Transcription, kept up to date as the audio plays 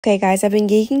Okay guys, I've been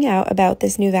geeking out about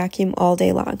this new vacuum all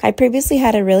day long. I previously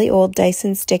had a really old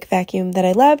Dyson stick vacuum that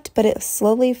I loved, but it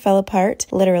slowly fell apart,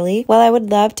 literally. While I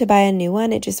would love to buy a new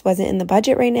one, it just wasn't in the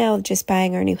budget right now of just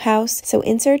buying our new house. So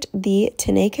insert the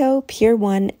Taneco Pure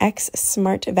One X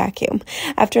Smart Vacuum.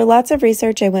 After lots of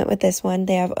research, I went with this one.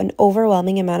 They have an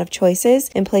overwhelming amount of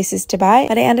choices and places to buy,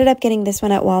 but I ended up getting this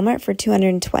one at Walmart for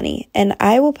 $220. And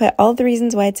I will put all the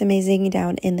reasons why it's amazing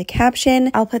down in the caption.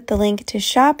 I'll put the link to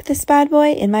shop this bad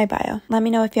boy in my bio. Let me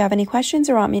know if you have any questions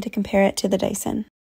or want me to compare it to the Dyson.